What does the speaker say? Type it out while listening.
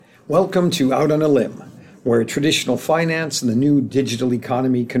Welcome to Out on a Limb, where traditional finance and the new digital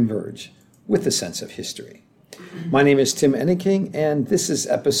economy converge with a sense of history. My name is Tim Enneking, and this is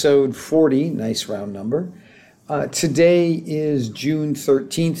episode 40, nice round number. Today is June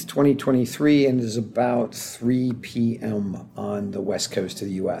 13th, 2023, and it is about 3 p.m. on the west coast of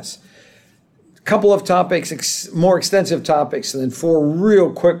the U.S. A couple of topics, more extensive topics, and then 4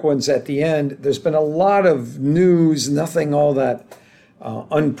 real quick ones at the end. There's been a lot of news, nothing all that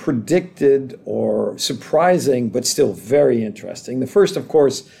unpredicted or surprising, but still very interesting. The first, of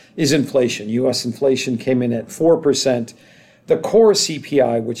course, is inflation. U.S. inflation came in at 4%. The core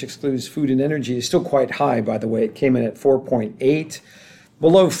CPI, which excludes food and energy, is still quite high, by the way. It came in at 4.8,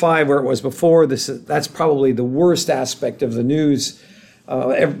 below 5 where it was before. That's probably the worst aspect of the news.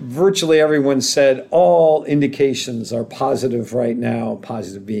 Virtually everyone said all indications are positive right now,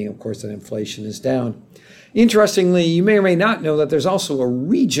 positive being, of course, that inflation is down. Interestingly, you may or may not know that there's also a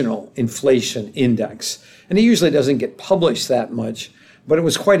regional inflation index, and it usually doesn't get published that much, but it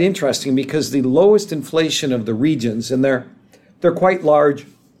was quite interesting because the lowest inflation of the regions, and they're quite large,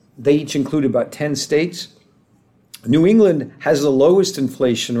 they each include about 10 states. New England has the lowest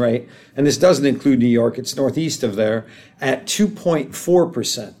inflation rate, and this doesn't include New York, it's northeast of there, at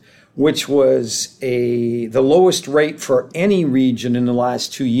 2.4%, which was the lowest rate for any region in the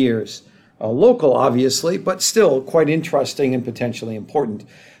last 2 years. Local, obviously, but still quite interesting and potentially important.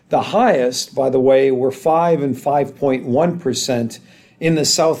 The highest, by the way, were 5 and 5.1% in the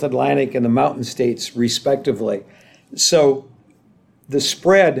South Atlantic and the Mountain States, respectively. So the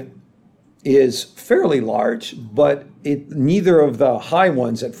spread is fairly large, but neither of the high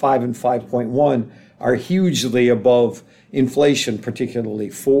ones at 5 and 5.1 are hugely above inflation,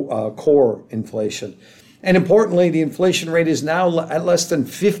 particularly core inflation. And importantly, the inflation rate is now at less than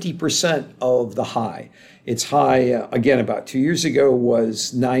 50% of the high. Its high, again, about 2 years ago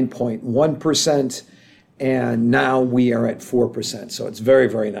was 9.1%, and now we are at 4%. So it's very,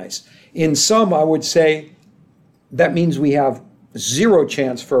 very nice. In sum, I would say that means we have zero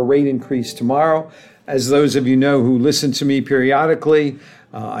chance for a rate increase tomorrow. As those of you know who listen to me periodically,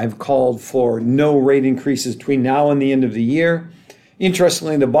 I've called for no rate increases between now and the end of the year.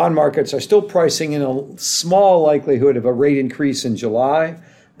 Interestingly, the bond markets are still pricing in a small likelihood of a rate increase in July,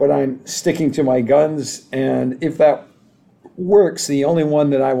 but I'm sticking to my guns. And if that works, the only one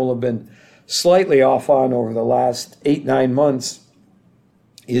that I will have been slightly off on over the last 8-9 months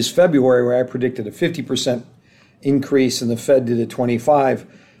is February, where I predicted a 50% increase and the Fed did a 25.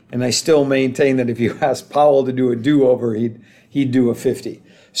 And I still maintain that if you ask Powell to do a do-over, he'd do a 50.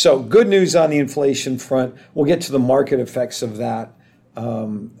 So good news on the inflation front. We'll get to the market effects of that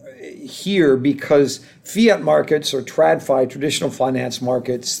here, because fiat markets or TradFi, traditional finance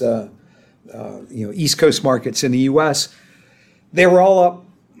markets, East Coast markets in the U.S., they were all up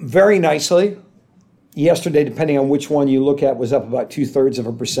very nicely. Yesterday, depending on which one you look at, was up about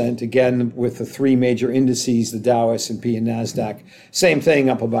 0.2%. Again, with the 3 major indices, the Dow, S&P, and NASDAQ, same thing,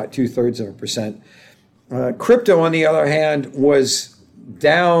 up about 0.2%. Crypto, on the other hand, was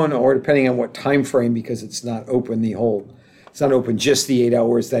down, or depending on what time frame, because it's not open it's not open just the 8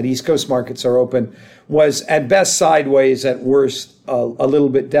 hours that East Coast markets are open, was at best sideways, at worst a little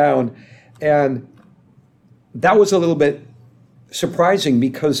bit down. And that was a little bit surprising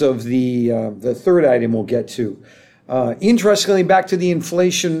because of the third item we'll get to. Interestingly, back to the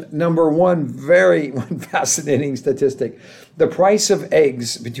inflation number, one fascinating statistic. The price of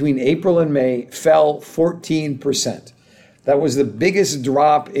eggs between April and May fell 14%. That was the biggest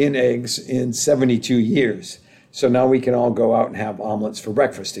drop in eggs in 72 years. So now we can all go out and have omelets for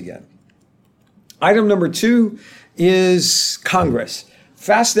breakfast again. Item number 2 is Congress.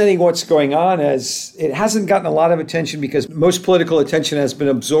 Fascinating what's going on, as it hasn't gotten a lot of attention because most political attention has been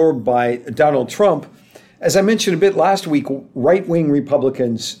absorbed by Donald Trump. As I mentioned a bit last week, right-wing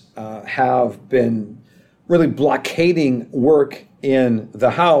Republicans have been really blockading work in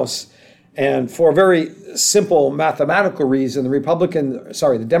the House. And for a very simple mathematical reason,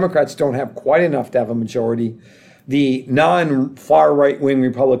 the Democrats don't have quite enough to have a majority. The non-far right-wing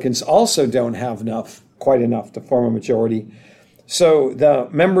Republicans also don't have quite enough to form a majority. So the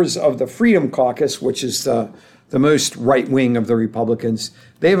members of the Freedom Caucus, which is the most right-wing of the Republicans,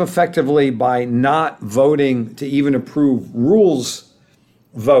 they've effectively, by not voting to even approve rules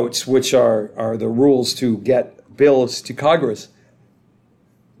votes, which are the rules to get bills to Congress,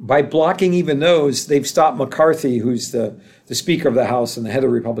 by blocking even those, they've stopped McCarthy, who's the Speaker of the House and the head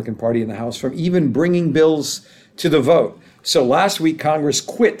of the Republican Party in the House, from even bringing bills to the vote. So last week, Congress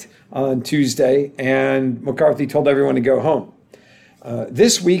quit on Tuesday, and McCarthy told everyone to go home.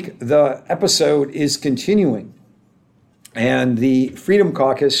 This week, the episode is continuing. And the Freedom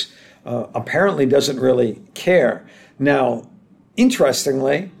Caucus apparently doesn't really care. Now,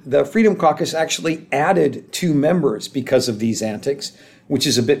 interestingly, the Freedom Caucus actually added 2 members because of these antics, which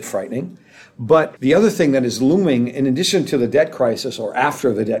is a bit frightening. But the other thing that is looming, in addition to the debt crisis or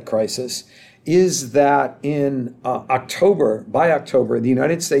after the debt crisis, is that in by October, the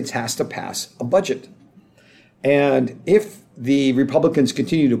United States has to pass a budget. And if the Republicans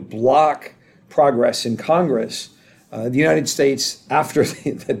continue to block progress in Congress, the United States, after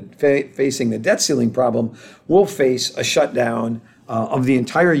facing the debt ceiling problem, will face a shutdown of the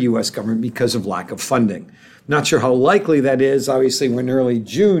entire U.S. government because of lack of funding. Not sure how likely that is. Obviously, we're in early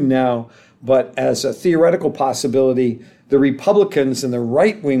June now, but as a theoretical possibility, the Republicans and the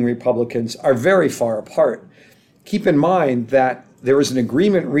right-wing Republicans are very far apart. Keep in mind that there was an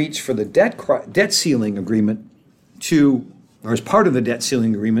agreement reached for the debt ceiling agreement or as part of the debt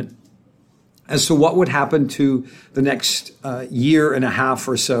ceiling agreement, as to what would happen to the next year and a half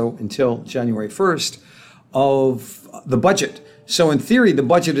or so until January 1st of the budget. So in theory, the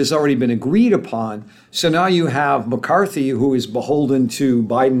budget has already been agreed upon. So now you have McCarthy, who is beholden to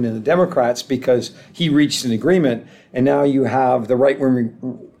Biden and the Democrats because he reached an agreement. And now you have the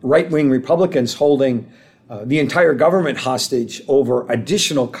right-wing Republicans holding the entire government hostage over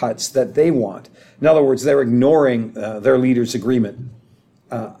additional cuts that they want. In other words, they're ignoring their leader's agreement.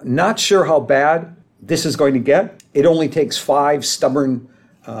 Not sure how bad this is going to get. It only takes 5 stubborn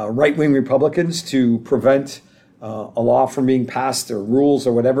right-wing Republicans to prevent a law from being passed or rules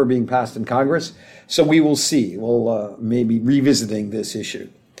or whatever being passed in Congress. So we will see. We'll maybe revisiting this issue.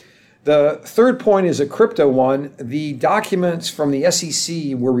 The third point is a crypto one. The documents from the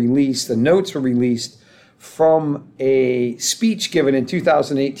SEC were released, the notes were released from a speech given in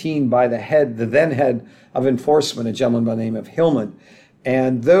 2018 by the then head of enforcement, a gentleman by the name of Hillman.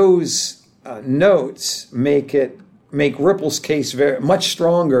 And those notes make Ripple's case very much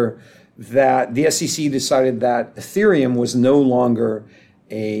stronger that the SEC decided that Ethereum was no longer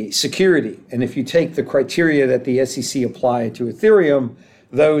a security. And if you take the criteria that the SEC applied to Ethereum,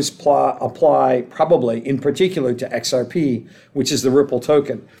 those apply probably in particular to XRP, which is the Ripple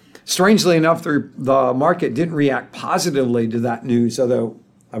token. Strangely enough, the market didn't react positively to that news, although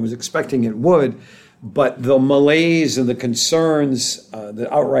I was expecting it would. But the malaise and the concerns, the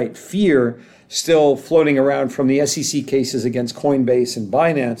outright fear still floating around from the SEC cases against Coinbase and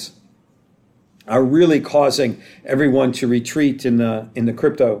Binance are really causing everyone to retreat in the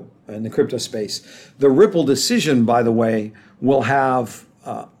crypto space. The Ripple decision, by the way, will have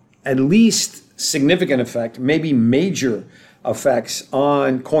at least significant effect, maybe major effects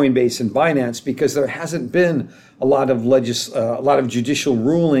on Coinbase and Binance, because there hasn't been a lot of judicial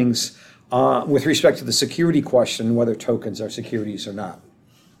rulings with respect to the security question, whether tokens are securities or not.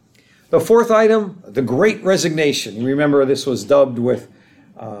 The fourth item, the Great Resignation. You remember this was dubbed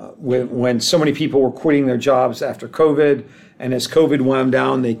when so many people were quitting their jobs after COVID, and as COVID wound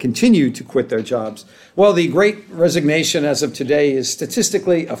down, they continued to quit their jobs. Well, the Great Resignation as of today is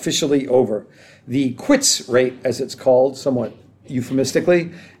statistically officially over. The quits rate, as it's called, somewhat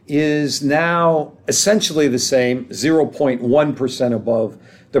euphemistically, is now essentially the same, 0.1% above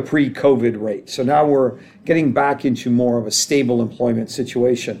the pre-COVID rate. So now we're getting back into more of a stable employment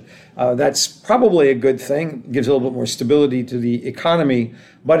situation. That's probably a good thing, gives a little bit more stability to the economy,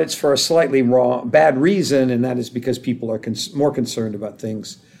 but it's for a slightly bad reason, and that is because people are more concerned about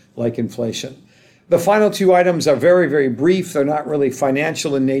things like inflation. The final 2 items are very, very brief. They're not really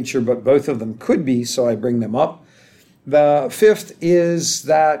financial in nature, but both of them could be, so I bring them up. The fifth is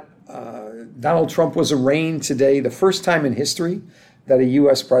that Donald Trump was arraigned today, the first time in history that a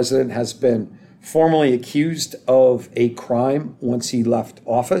U.S. president has been formally accused of a crime once he left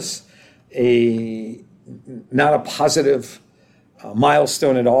office. Not a positive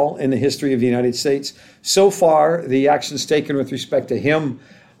milestone at all in the history of the United States. So far, the actions taken with respect to him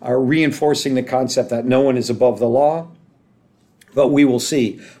are reinforcing the concept that no one is above the law. But we will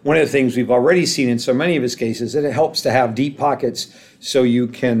see. One of the things we've already seen in so many of his cases, that it helps to have deep pockets so you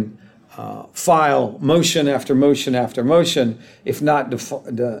can file motion after motion after motion, if not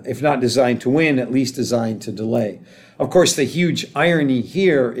designed to win, at least designed to delay. Of course, the huge irony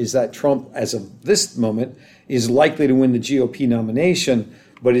here is that Trump, as of this moment, is likely to win the GOP nomination,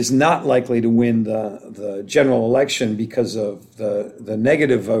 but is not likely to win the general election because of the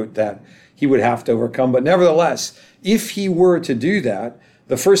negative vote that he would have to overcome. But nevertheless, if he were to do that,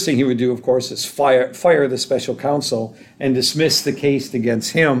 the first thing he would do, of course, is fire the special counsel and dismiss the case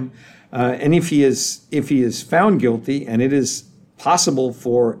against him. And if he is found guilty, and it is possible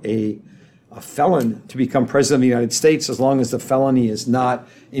for a felon to become president of the United States as long as the felony is not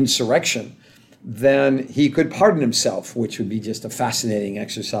insurrection, then he could pardon himself, which would be just a fascinating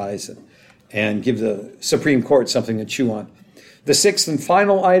exercise and give the Supreme Court something to chew on. The sixth and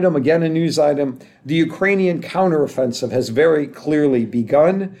final item, again a news item, the Ukrainian counteroffensive has very clearly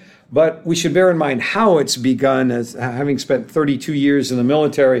begun, but we should bear in mind how it's begun, as having spent 32 years in the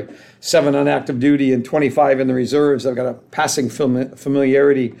military, 7 on active duty and 25 in the reserves. I've got a passing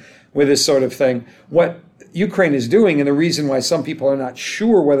familiarity with this sort of thing. What Ukraine is doing, and the reason why some people are not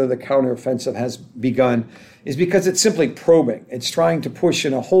sure whether the counteroffensive has begun, is because it's simply probing. It's trying to push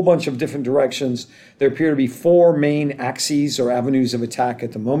in a whole bunch of different directions. There appear to be 4 main axes or avenues of attack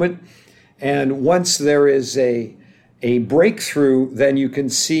at the moment. And once there is a breakthrough, then you can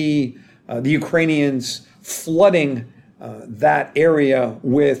see the Ukrainians flooding that area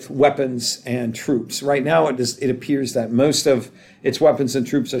with weapons and troops. Right now, it appears that most of its weapons and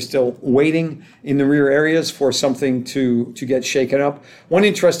troops are still waiting in the rear areas for something to get shaken up. One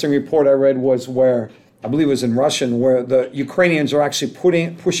interesting report I read was where, I believe it was in Russian, where the Ukrainians are actually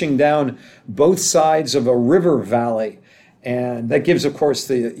pushing down both sides of a river valley. And that gives, of course,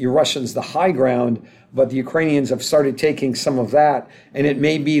 the Russians the high ground, but the Ukrainians have started taking some of that, and it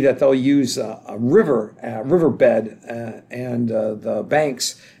may be that they'll use a riverbed and the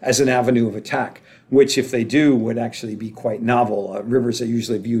banks as an avenue of attack, which, if they do, would actually be quite novel. Rivers are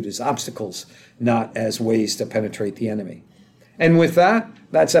usually viewed as obstacles, not as ways to penetrate the enemy. And with that,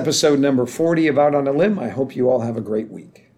 that's episode number 40 of Out on a Limb. I hope you all have a great week.